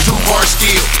 2 part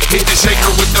skill. Hit the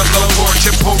shaker with the blow torch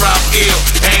and pour out ill.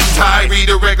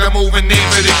 Anti-redirect, I'm moving in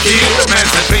for the kill.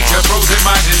 Emancipate your frozen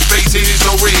mind in space, it is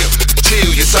so real. Chill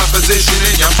your supposition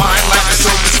in your mind like a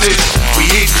superstition. We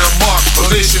hitting the mark,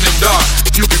 volition and dark.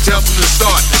 You can tell from the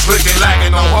start, it's looking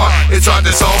lacking no heart. It's hard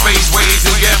to solve base ways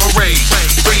and gamma rays.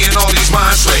 Freeing all these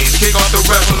mind slaves, kick off the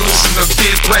revolution of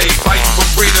kid play. Fighting for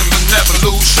freedom and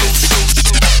evolution.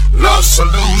 Love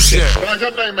solution.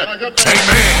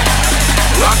 Amen.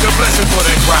 Rock the blessing for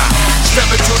that crowd. Step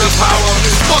into the power of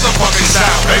this motherfucking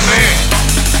sound. Amen.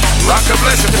 Rock the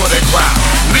blessing for that crowd.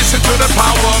 Listen to the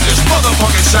power of this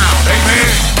motherfucking sound.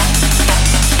 Amen.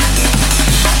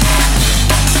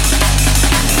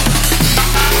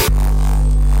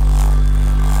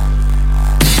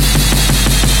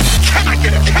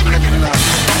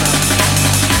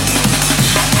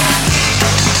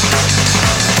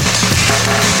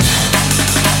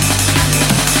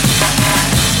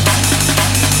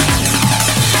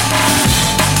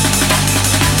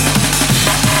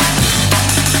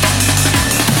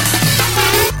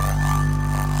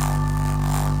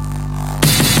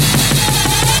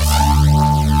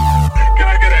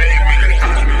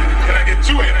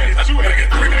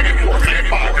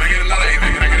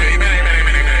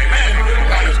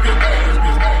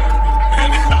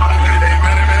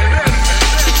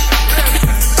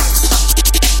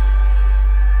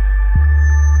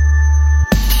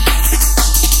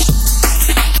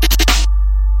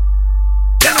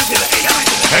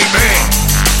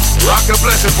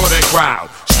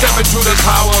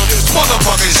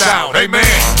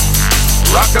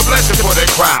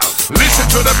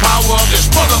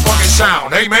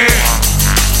 Amen.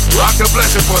 Rock the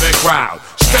blessing for that crowd.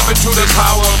 Step into the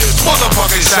power of this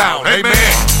motherfucking sound.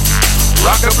 Amen.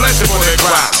 Rock the blessing for that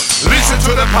crowd. Listen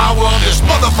to the power of this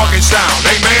motherfucking sound.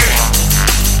 Amen.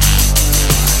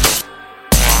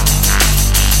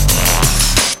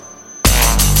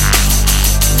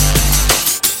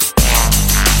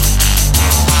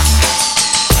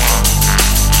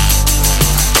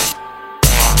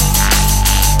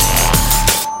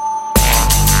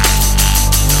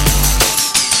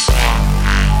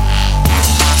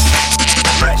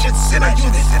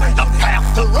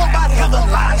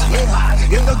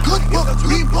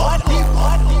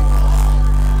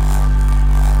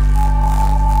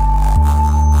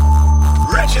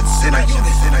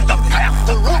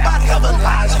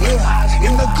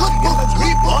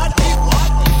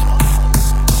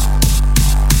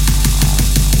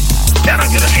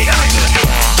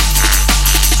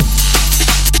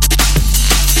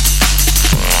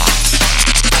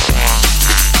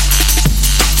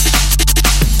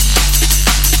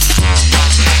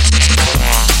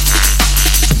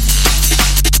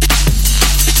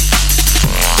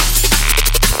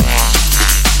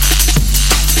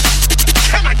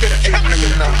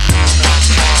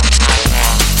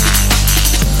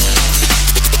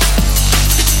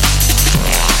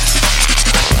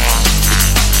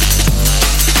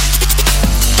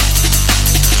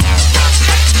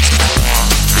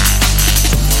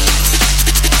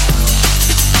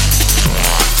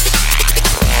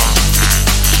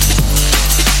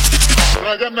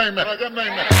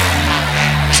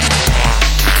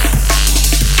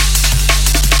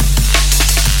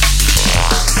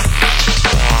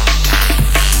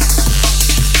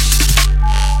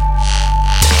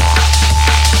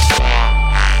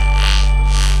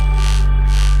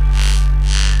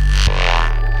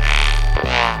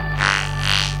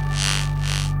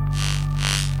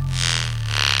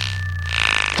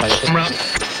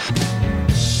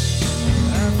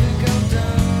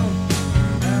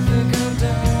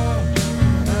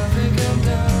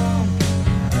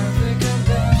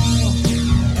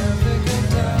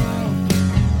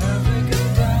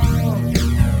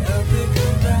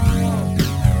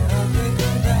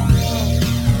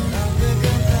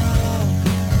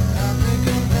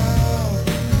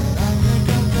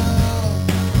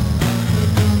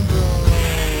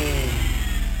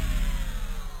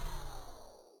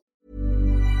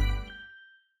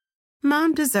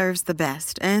 Mom deserves the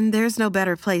best, and there's no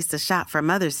better place to shop for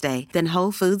Mother's Day than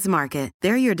Whole Foods Market.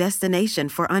 They're your destination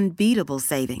for unbeatable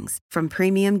savings, from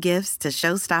premium gifts to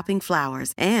show-stopping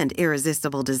flowers and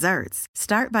irresistible desserts.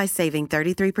 Start by saving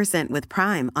 33% with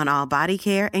Prime on all body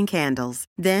care and candles.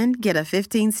 Then get a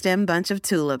 15-stem bunch of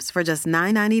tulips for just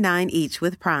 $9.99 each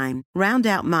with Prime. Round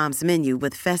out Mom's menu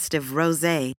with festive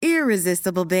rosé,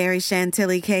 irresistible berry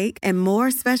chantilly cake, and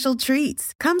more special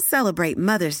treats. Come celebrate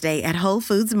Mother's Day at Whole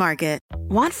Foods Market.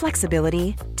 Want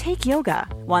flexibility? Take yoga.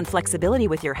 Want flexibility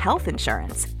with your health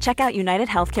insurance? Check out United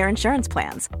Healthcare Insurance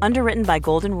Plans. Underwritten by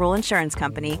Golden Rule Insurance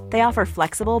Company, they offer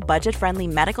flexible, budget-friendly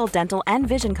medical, dental, and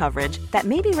vision coverage that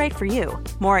may be right for you.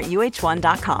 More at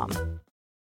uh1.com.